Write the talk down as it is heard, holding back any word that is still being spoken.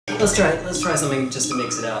Let's try something just to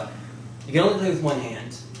mix it up. You can only play with one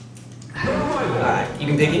hand. Alright, you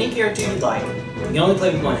can pick any character you'd like. You can only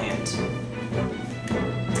play with one hand.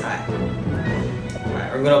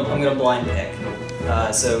 Alright, I'm gonna blind pick.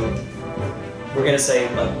 So we're gonna say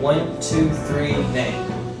like 1, 2, 3,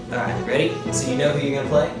 name. Alright, ready? So you know who you're gonna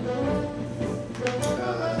play?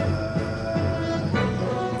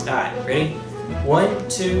 Alright, ready? 1,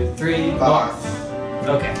 2, 3, Marth.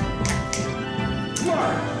 Okay.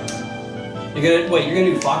 You're gonna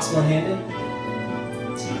do Fox one-handed?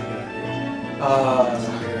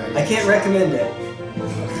 I can't recommend it.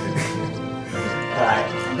 Alright.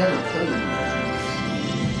 I've never played one.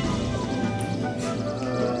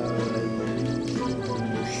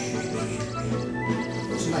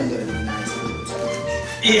 Somebody gotta be nice with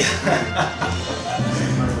it. Yeah.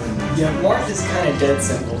 Yeah, Marth is kind of dead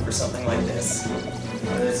simple for something like this.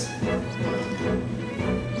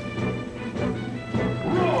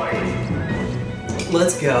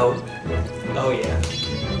 Let's go. Oh yeah.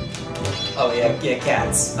 Oh yeah,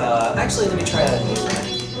 cats. Actually, let me try out a new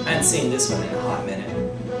one. I haven't seen this one in a hot minute.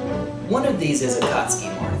 One of these is a Katsuki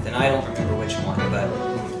Marth, and I don't remember which one, but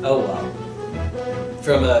oh well.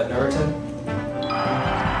 From Naruto?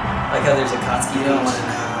 Like how there's a Katsuki Marth.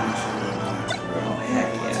 Oh heck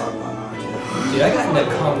yeah. Dude, I got into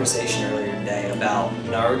a conversation earlier today about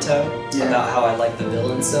Naruto, about how I like the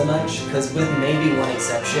villain so much, because with maybe one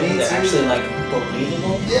exception, they're actually like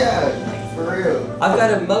believable. Yeah, for real. I've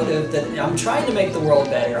got a motive that I'm trying to make the world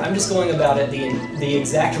better. I'm just going about it the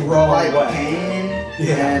exact wrong like way. Pain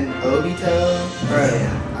and Obito. Yeah.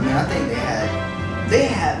 I mean, I think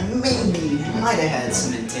might have had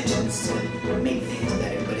some intentions to make things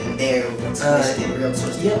better, but in there, it's real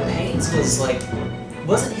twisted. Yeah, Pain's was like,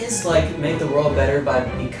 wasn't his like make the world better by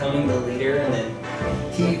becoming the leader and then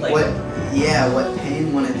what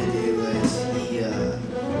Pain wanted to do was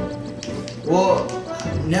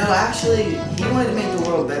no, actually, he wanted to make the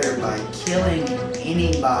world better by killing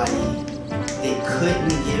anybody that couldn't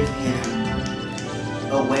give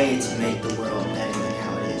him a way to make the world better than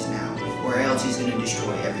how it is now. Or else he's going to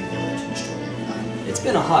destroy every village and destroy everybody. It's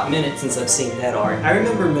been a hot minute since I've seen that art. I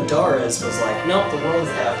remember Madara's was like, nope, the world's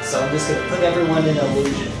out, so I'm just going to put everyone in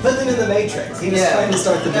illusion. Put them in the Matrix. He was trying to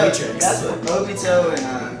start the Matrix. That's what Obito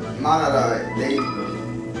and Madara,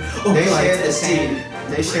 they shared the same.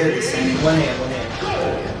 They shared the same. One hand.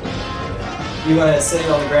 You want to sit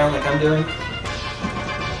on the ground like I'm doing?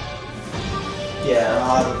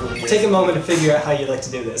 Yeah. Take a moment to figure out how you'd like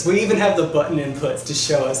to do this. We even have the button inputs to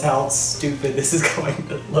show us how stupid this is going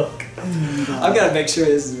to look. I've got to make sure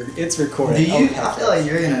it's recording. I feel like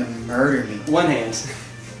you're gonna murder me. One hand.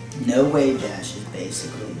 No wave dashes,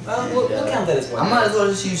 basically. We'll count that as one. I might as well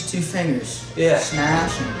just use 2 fingers. Yeah.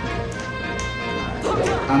 Smash.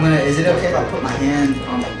 I'm gonna. Is it okay if I put my hand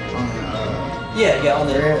on the? Yeah, on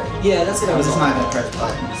there. Yeah, that's what I was. I'm just not gonna press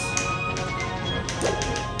buttons.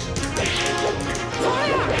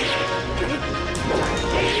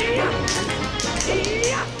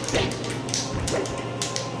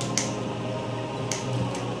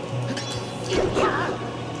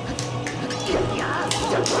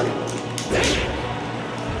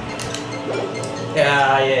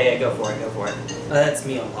 Yeah, go for it. That's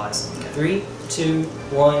me on pause. 3, 2,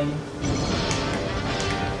 1.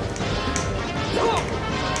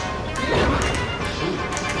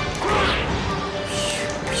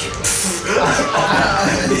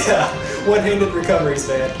 Yeah, one-handed recoveries,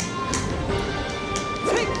 man.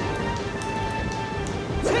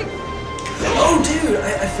 Oh, dude,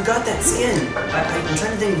 I forgot that skin. I'm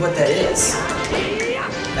trying to think of what that is.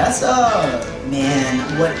 That's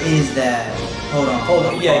man, what is that? Hold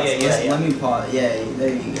on. Yeah. Let me pause. Yeah,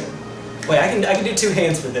 there you go. Wait, I can do 2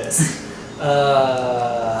 hands for this.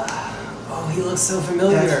 Oh, he looks so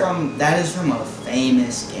familiar. That is from a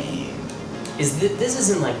famous game. This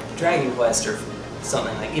isn't like Dragon Quest or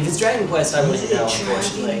something like. If it's Dragon Quest, I wouldn't know.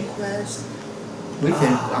 Unfortunately. Dragon Quest?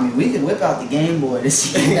 We could whip out the Game Boy to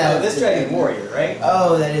see that. That's Dragon Warrior, right?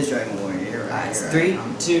 Oh, that is Dragon Warrior. You're right. Right. 3,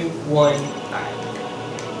 2, 1. Alright.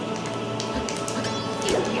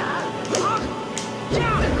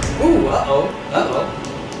 Ooh, uh-oh.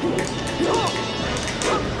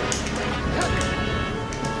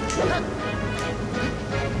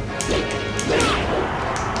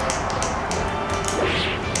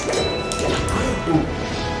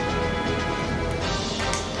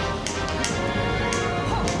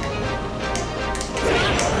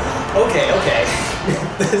 Okay.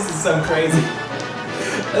 This is so crazy.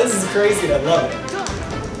 This is crazy, I love it.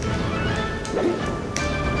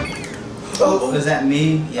 Oh, was that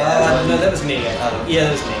me? Yeah. No, that was me. Yeah,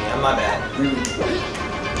 that was me. My bad.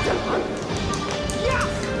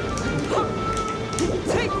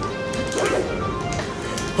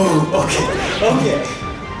 Oh, okay, okay.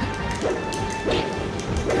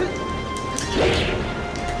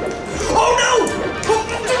 Oh no!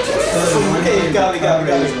 Okay, you got me.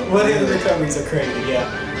 One of the recoveries are crazy, yeah.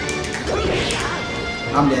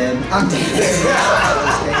 I'm dead. I'm dead.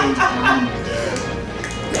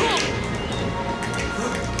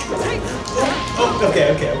 Oh, okay.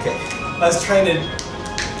 I was trying to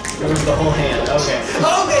remove the whole hand. Okay.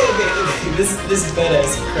 This meta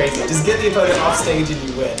is crazy. Just get the opponent off stage and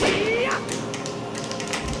you win.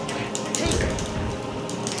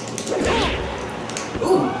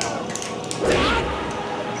 Ooh.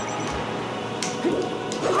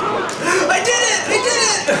 I did it!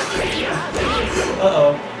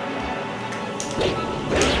 Uh-oh.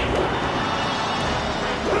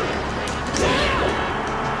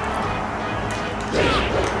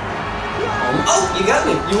 Oh, you got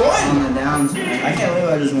me. You won. On the downs, man. I can't believe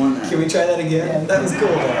I just won that. Can we try that again? Yeah, that was cool,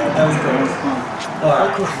 man. That was cool. That was fun.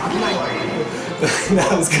 Alright.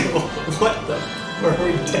 That was cool. What the? Where were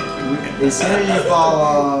we taking? As soon as you fall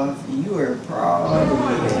off, you are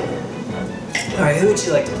probably dead. Alright, who would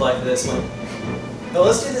you like to play for this one? Well,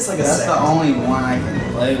 let's do this like a That's second. the only one I can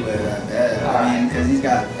play with, I bet. I mean, because he's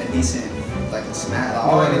got a decent, like a smash.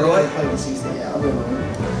 Oh, I can play with 60. Yeah, I'll go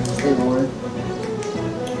Roy. Stay Roy.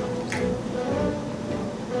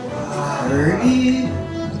 Kirby?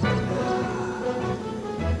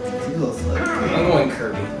 You go flip. I'm going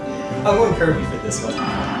Kirby. Yeah. I'm going Kirby for this one.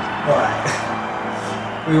 Alright.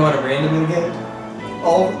 We want a random game?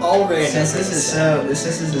 All random. Since this is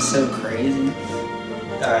so crazy.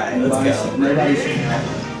 Alright, let's go. Nobody should have it.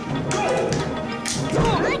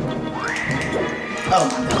 Oh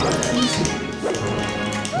my god.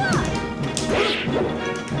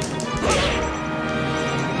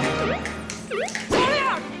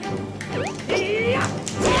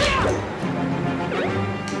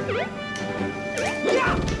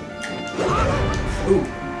 Ooh.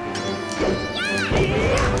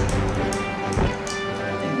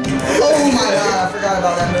 Oh my god, I forgot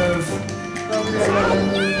about that move.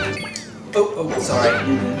 Oh, sorry.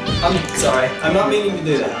 I'm sorry. I'm not meaning to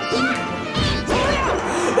do that.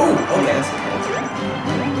 Oh, okay.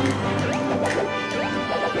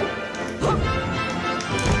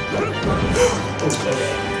 Okay.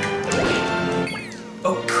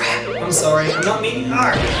 Oh, crap. I'm sorry. I'm not meaning.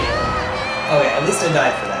 Arr. Okay, at least I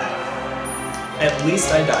died for that. At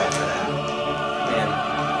least I died for that. Man.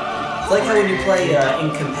 It's like how when you play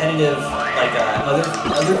in competitive, like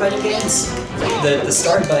other fighting games, the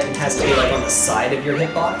start button has to be like on the side of your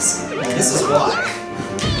hitbox. This is why.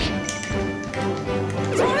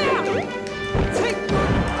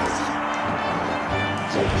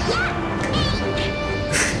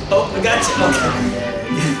 Oh, I got you.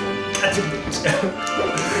 Okay. Got you, bitch.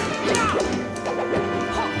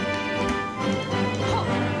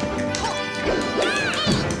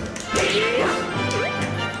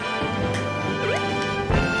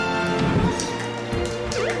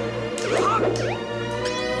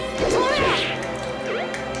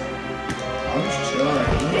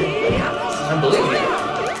 I believe you.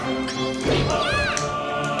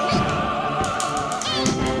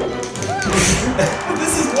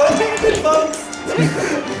 This is one-handed, folks!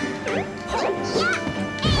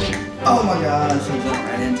 Oh my god, she jumped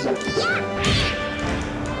right into it.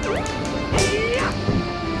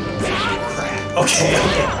 Crap. Okay.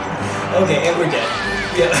 Okay, and we're dead.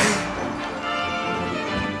 Yeah.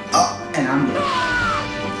 Oh, and I'm dead.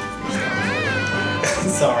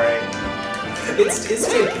 Sorry. It's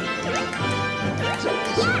tricky.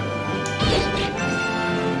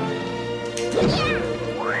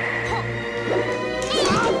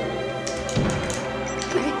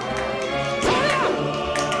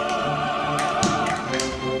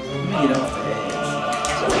 Get off the edge.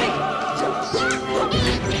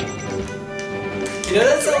 You know,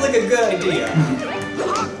 that sounds like a good idea.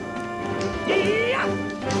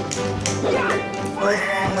 What's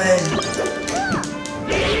wrong with?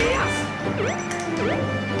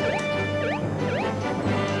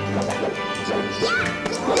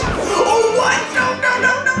 Oh, what? No!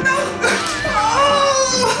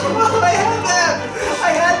 Oh, I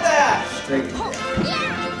had that! Straight to death.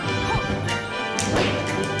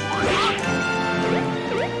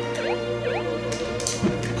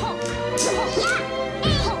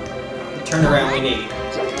 The turnaround we need.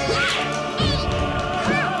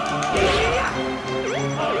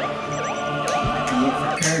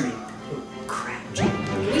 Kirby. Oh, crap. Can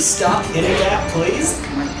we stop hitting that, please?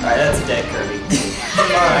 Alright, that's a dead Kirby.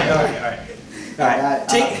 Alright. Alright,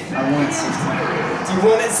 take. I won 16. You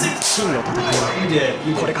won at 16. You did.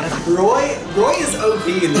 You did. Roy is OP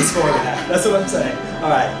in this format. That's what I'm saying.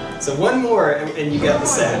 Alright, so one more and you got the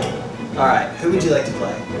set. Alright, who would you like to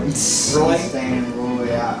play? Roy? Saying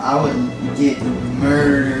Roy, I would get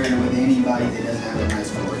murdered with anybody that doesn't have a nice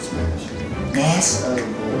forward smash. Ness, oh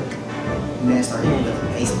boy. Ness, are you with a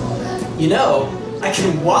baseball bat? You know, I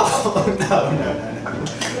can wobble. No.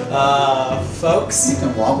 Folks. You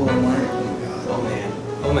can wobble in one.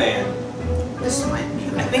 Oh man. This might be.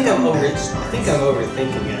 I think I'm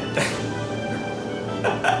overthinking it.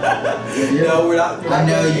 No, we're not. I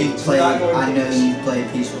know you've played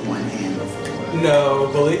Peach with one hand before. No,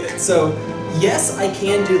 believe it. So, yes, I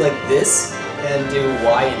can do like this and do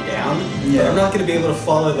Y and down, but I'm not going to be able to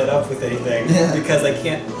follow that up with anything because I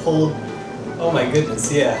can't hold. Oh my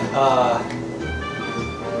goodness, yeah.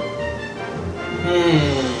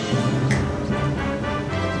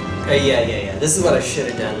 Yeah. This is what I should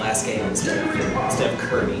have done last game instead of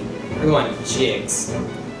Kirby. We're going Jigs.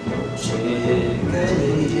 Jiggly.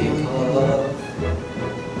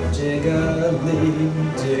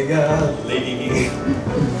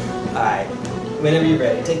 Alright, whenever you're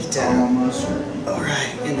ready, take your time. Almost ready.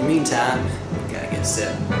 Alright, in the meantime, gotta get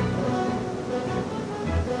set.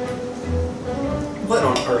 What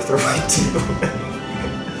on earth are we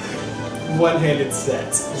doing? One-handed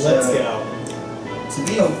sets. Let's go. To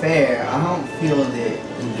be fair, I don't feel that the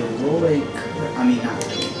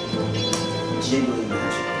Jiggly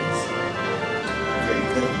magic is very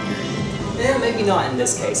good here. Yeah, maybe not in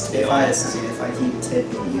this case, to be honest. If I keep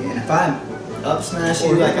tipping you, and if I up smash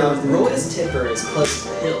you like I was doing. Roy's tipper is close to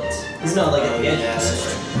the hilt. He's not like at the edge of the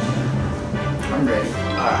string. I'm ready.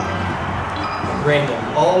 Alright. Random.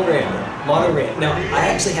 All random. Mono random. Now, I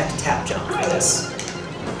actually have to tap jump for this.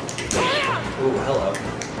 Ooh, hello.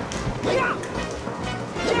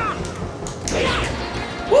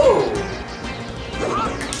 Whoa!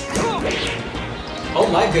 Oh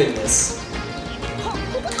my goodness.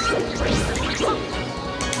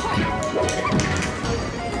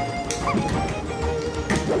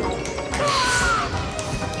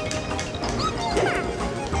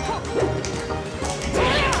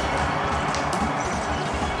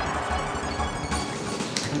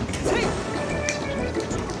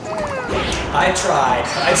 I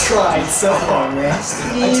tried so hard. I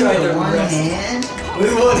tried to one rest. hand.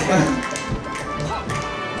 With one hand.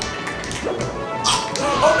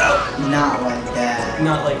 Oh no! Not like that.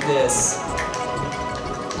 Not like this.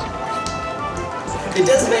 It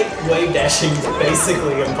does make wave dashing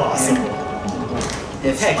basically impossible.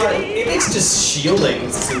 Heck, it makes just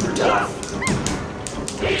shielding super tough.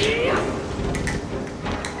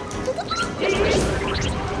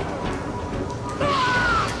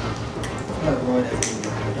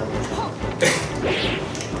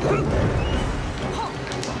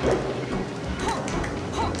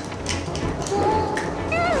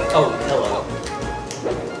 Oh, hello.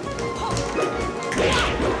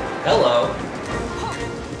 Hello.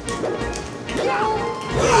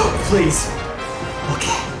 Please.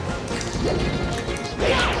 Okay.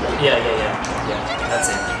 Yeah. That's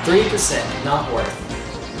it. 3%, not worth.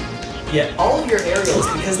 Yeah, all of your aerials,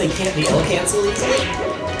 because they can't be L cancel easily.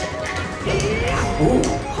 Ooh.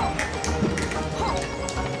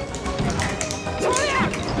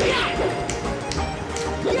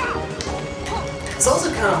 It's also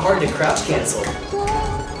kind of hard to crouch cancel.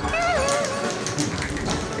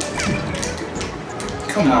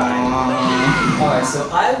 Come on. Alright, so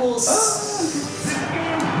I will.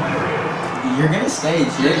 You're gonna stay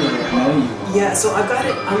Jiggly, I know you will. Yeah, so I've got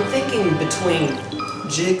it. I'm thinking between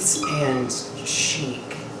Jigs and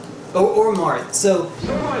Sheik. Or Marth. So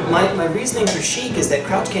my reasoning for Sheik is that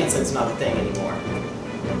crouch cancel is not a thing anymore.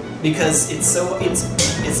 Because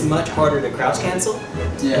it's much harder to crouch cancel.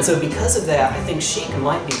 Yeah. And so because of that, I think Sheik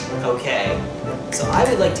might be okay. So I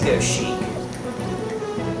would like to go Sheik.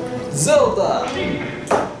 Zoba!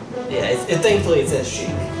 Yeah, thankfully it says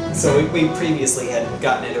Sheik. So we previously had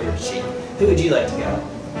gotten it over to Sheik. Who would you like to go?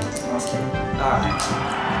 Alright.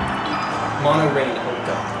 Mono Rain, oh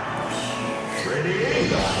god. Ready? Oh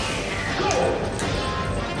god.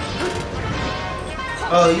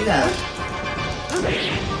 Oh, you have.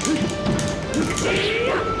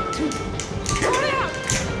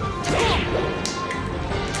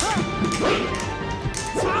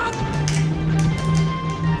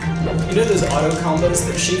 You know those auto combos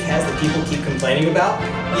that Sheik has that people keep complaining about?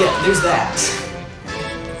 Yeah, there's that.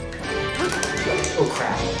 Oh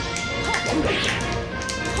crap.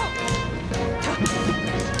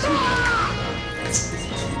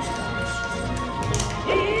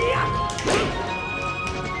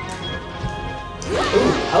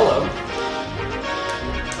 Ooh, hello.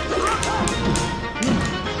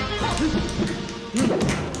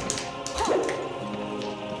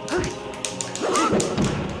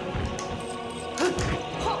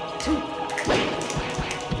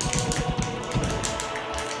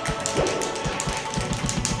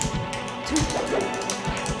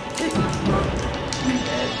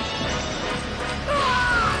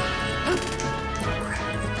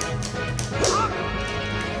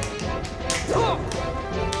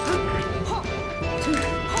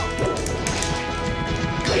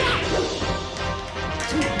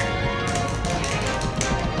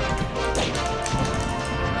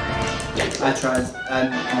 I tried. I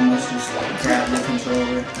almost just grabbed the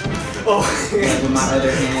controller. Oh, Like with my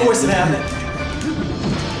other hand. force it happen.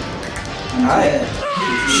 Alright.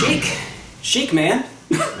 Chic, man.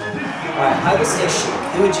 Alright, I will say Chic.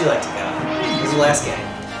 Who would you like to go? This is the last game.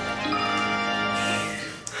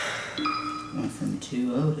 Went from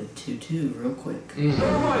 2-0 to 2-2 real quick.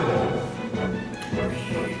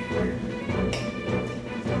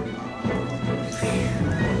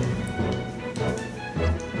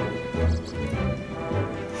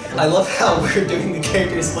 I love how we're doing the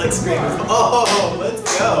character select screen. Oh,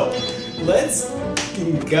 let's go. Let's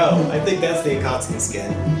go. I think that's the Akatsuki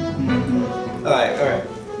skin. Alright.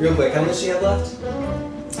 Real quick, how much do you have left?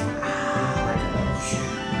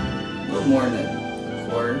 A little more than a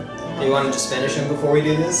quarter. Do you want to just finish him before we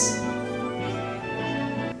do this?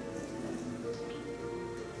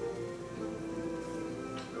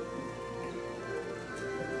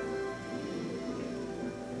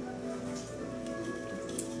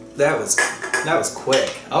 That was quick.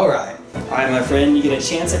 Alright, my friend, you get a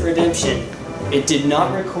chance at redemption. It did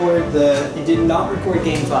not record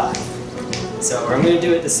game 5. So I'm gonna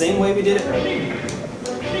do it the same way we did it earlier.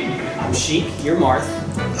 I'm Chic, you're Marth.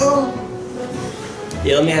 Oh!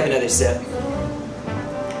 Yeah, let me have another sip.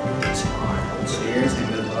 Cheers and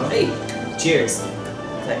good luck. Hey, cheers.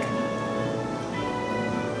 Click.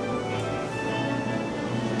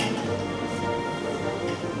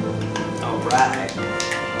 Alright.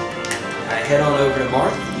 Alright, head on over to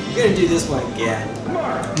Marth. We're gonna do this one again.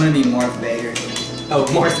 I'm gonna be Marth Vader. Oh,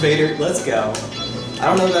 Marth Vader, let's go. I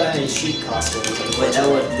don't know about any Sheik costumes. Wait,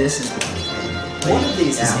 this is One of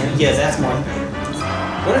these is him. Yeah, that's Marth Vader.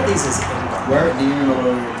 One of these is him. Where do you know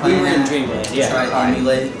where We were in Dreamland, yeah. Try to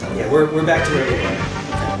emulate. Yeah, we're back to where we were.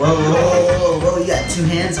 Whoa, you got 2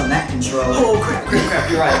 hands on that controller. Oh crap,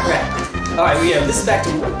 you're right, crap. Alright, this is back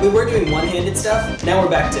to, we were doing one-handed stuff, now we're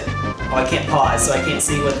back to, oh, I can't pause, so I can't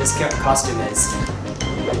see what this costume is.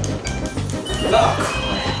 Oh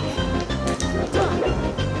crap.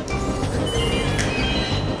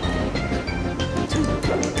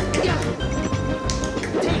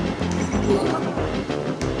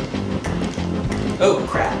 Oh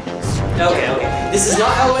crap. Okay. This is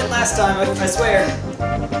not how it went last time, I swear.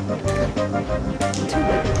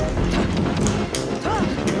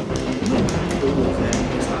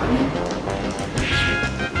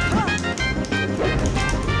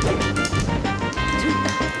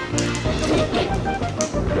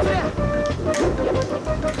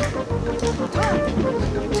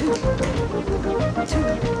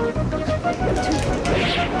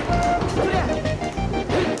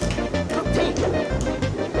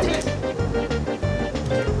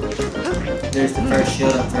 There's the first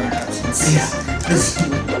shield I've thrown up since this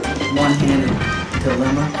one-handed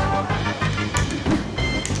dilemma.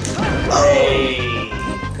 Hey.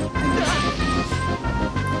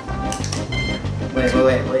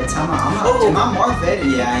 Wait, time out. Am I Marth Vader?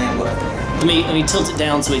 Yeah, I am Marth Vader. Let me tilt it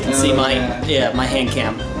down so we can see my yeah. my hand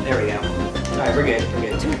cam. There we go. Alright, we're good.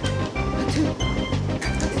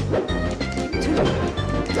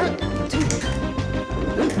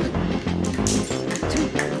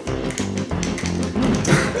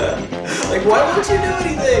 Like, why won't you do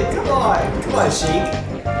anything? Come on, Sheik.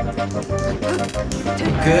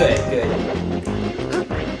 Good.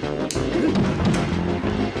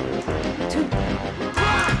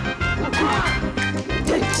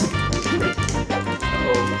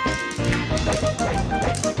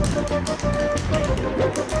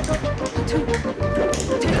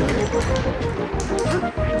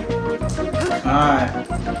 Alright.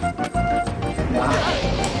 Wow.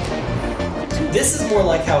 This is more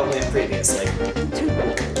like how it went previously.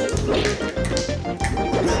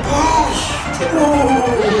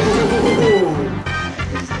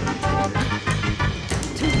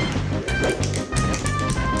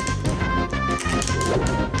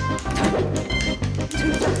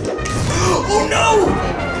 Oh no!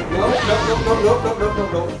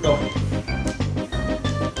 No.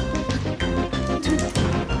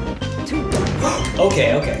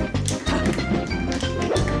 Okay.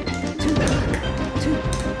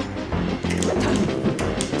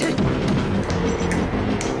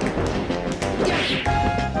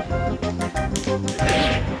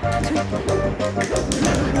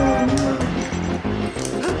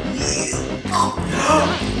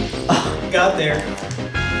 Got there.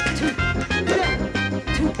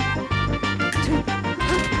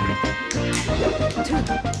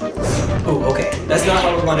 Oh, okay. That's not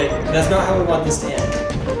how we want it. That's not how we want this to end.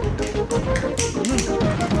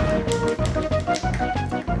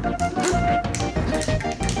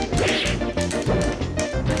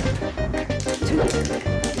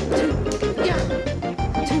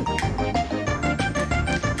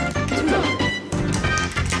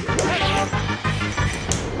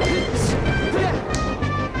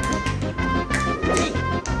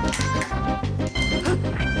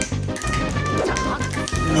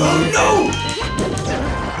 Oh, no!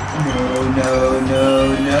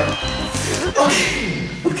 No.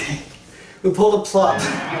 Okay. We pulled a plop.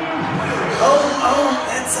 Oh,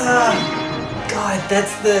 that's God,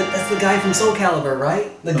 that's the guy from Soul Calibur,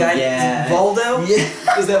 right? The guy, yeah. Voldo?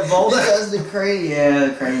 Yeah. Is that Voldo? He does the crazy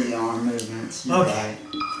arm movements. You're Okay.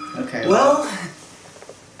 right. Okay. Well,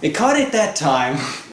 it caught it that time.